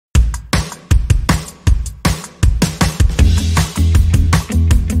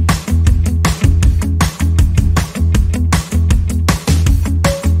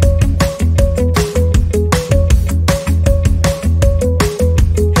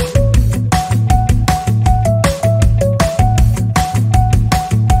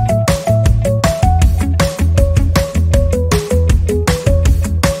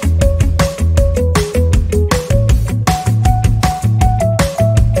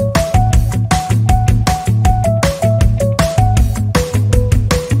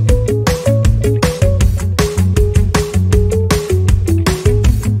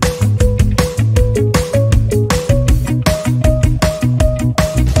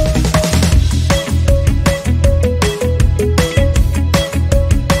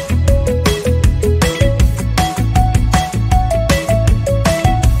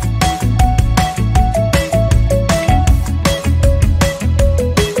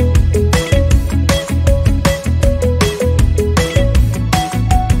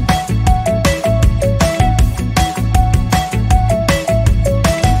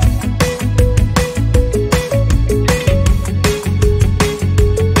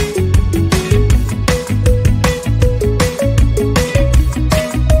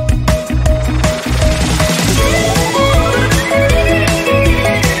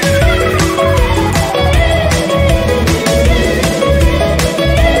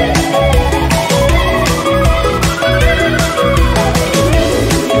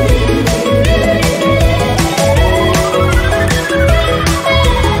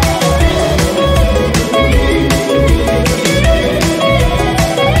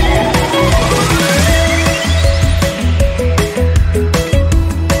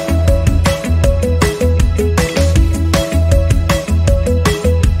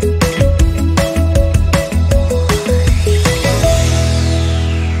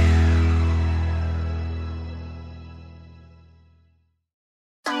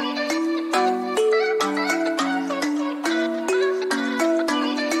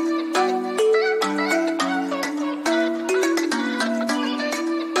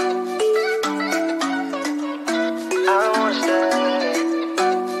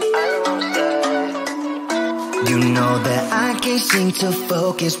seem to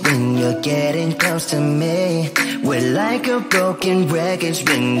focus when you're getting close to me. We're like a broken record,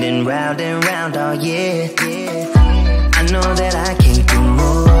 spinning round and round all year. I know that I can't do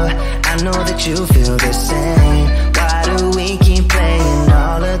more, I know that you feel the same. Why do we keep playing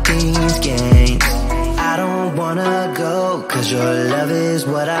all of these games? I don't wanna go, cause your love is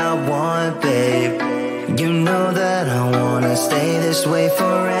what I want, babe. You know that I wanna stay this way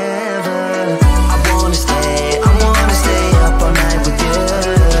forever. I wanna stay up all night with you.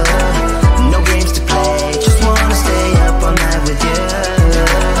 No games to play, just wanna stay up all night with you.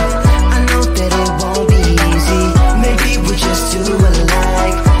 I know that it won't be easy, maybe we're just too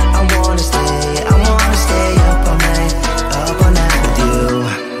alike. I wanna stay up all night with you.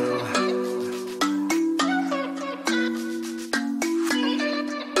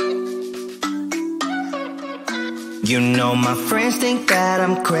 You know my friends think that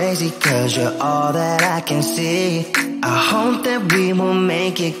I'm crazy, cause you're all that I can see. I hope that we will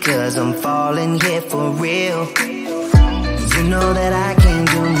make it, cause I'm falling here for real. You know that I can't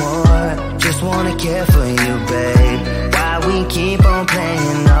do more, just wanna care for you, babe. Why we keep on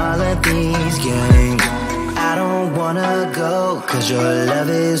playing all of these games? I don't wanna go, cause your love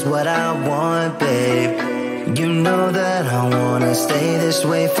is what I want, babe. You know that I wanna stay this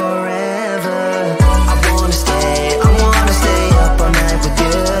way forever. I wanna stay up all night with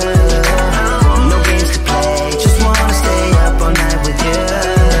you. No games to play, just wanna stay up all night with you.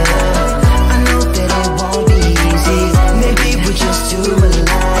 I know that it won't be easy, maybe we're just too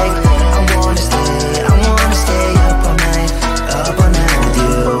alike. I wanna stay up all night with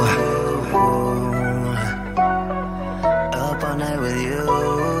you. Up all night with you.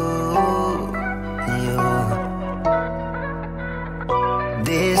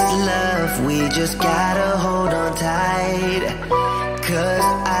 This love, we just gotta hold on tight, cause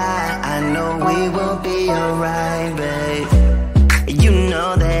I know we will be alright, babe. You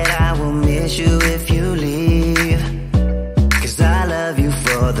know that I will miss you if you leave, cause I love you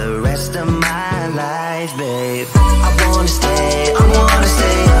for the rest of my life, babe. I wanna stay up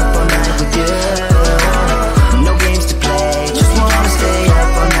all night with you. No games to play, just wanna stay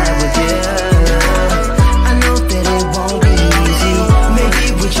up all night with you. I know that it won't be easy, maybe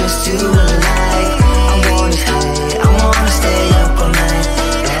we're just too alike. I wanna stay up all night with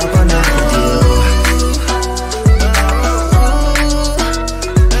you.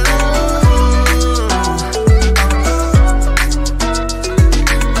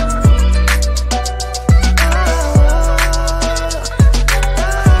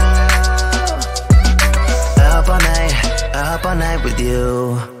 Up all night with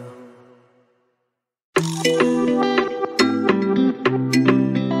you.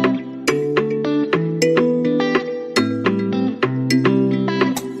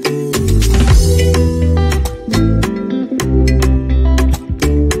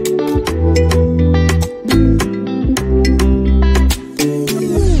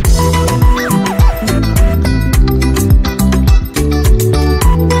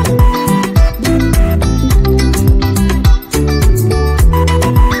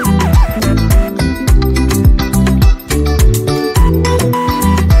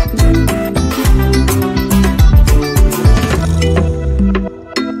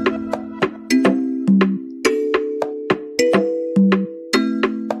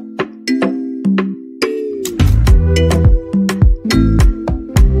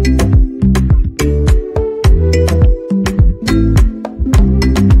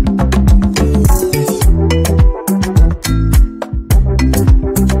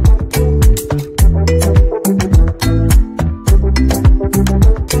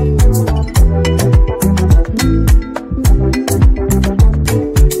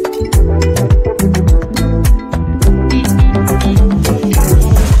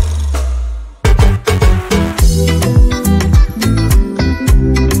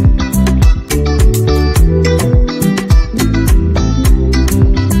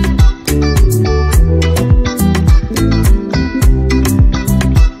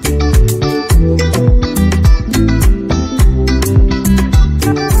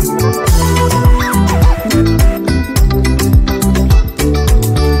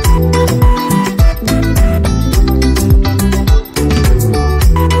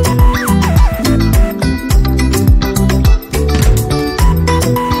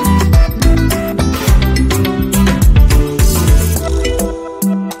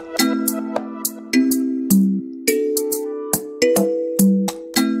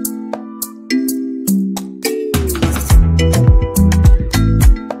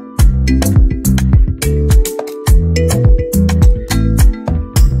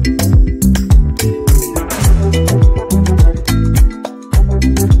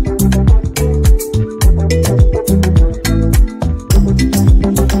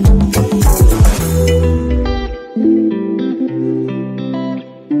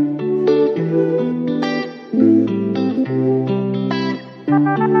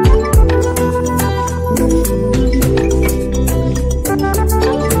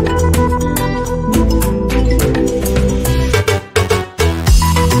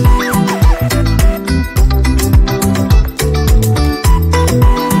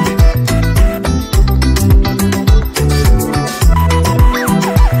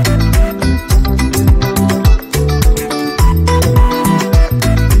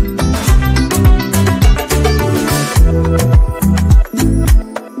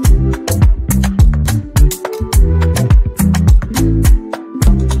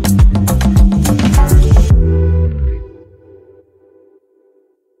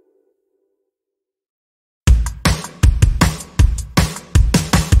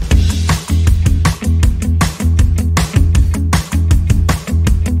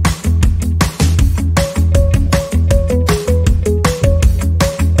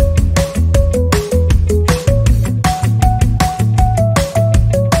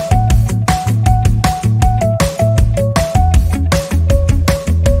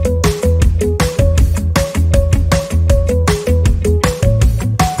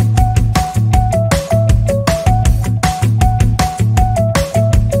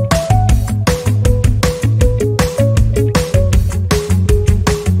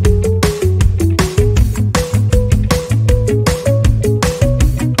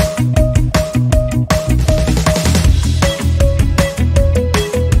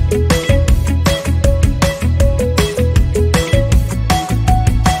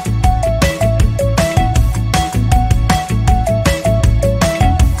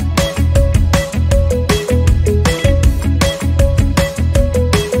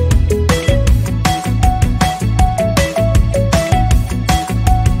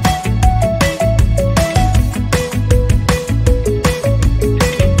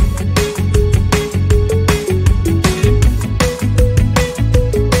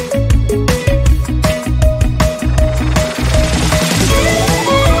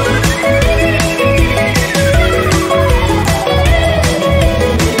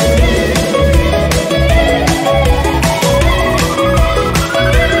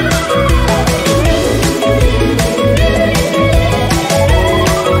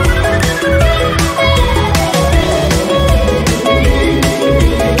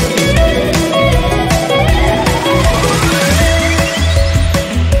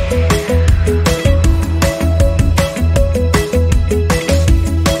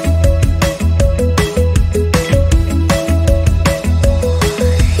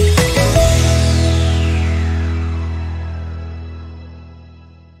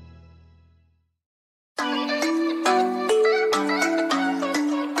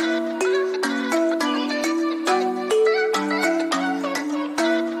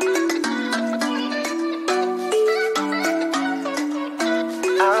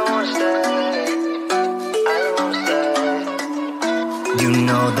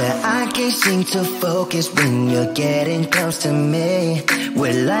 know that I can't seem to focus when you're getting close to me.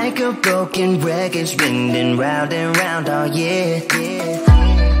 We're like a broken record spinning round and round all year.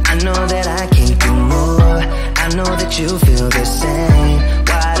 I know that I can't do more, I know that you feel the same.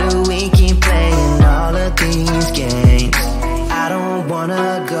 Why do we keep playing all of these games? I don't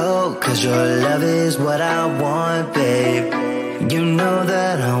wanna go, cause your love is what I want, babe. You know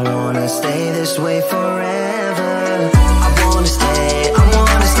that I wanna stay this way forever. I wanna stay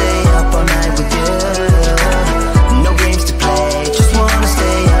up all night with you. No games to play, just wanna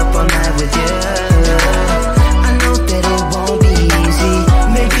stay up all night with you. I know that it won't be easy,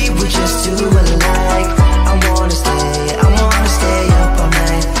 maybe we're just too alike. I wanna stay up all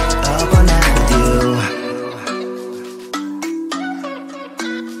night with you.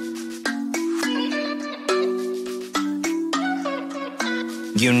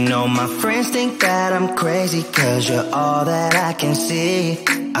 You know my friends think that I'm crazy, cause you're all that I can see.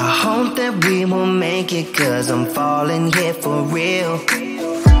 I hope that we will make it, cause I'm falling here for real.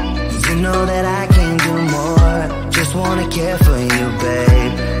 You know that I can do more, just wanna care for you,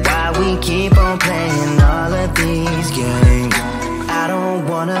 babe. Why we keep on playing all of these games? I don't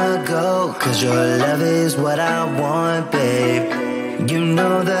wanna go, cause your love is what I want, babe. You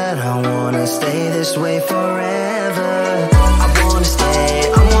know that I wanna stay this way forever. I wanna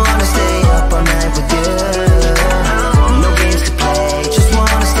stay up all night with you. No games to play, just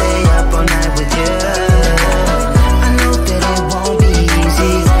wanna stay up all night with you. I know that it won't be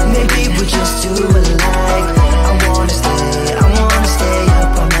easy, maybe we're just too alike. I wanna stay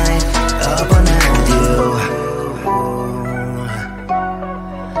up all night with you.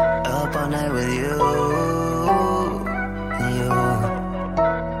 Up all night with you.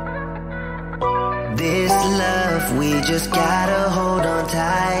 This love, we just gotta hold on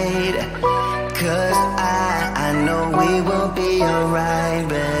tight, cause I know we will be alright,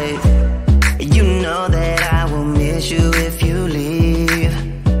 babe. You know that I will miss you if you leave,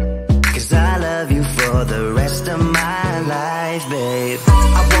 cause I love you for the rest of my life, babe.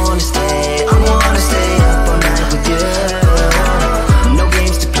 I wanna stay up all night with you. No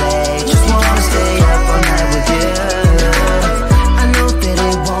games to play, just wanna stay up all night with you. I know that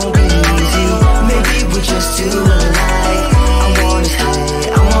it won't be easy, maybe we're just too alike. I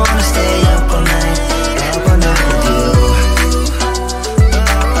wanna stay up all night with you.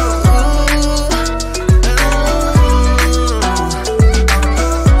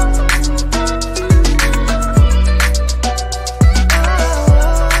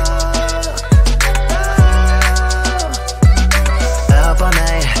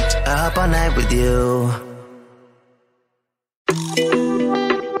 Up all night with you.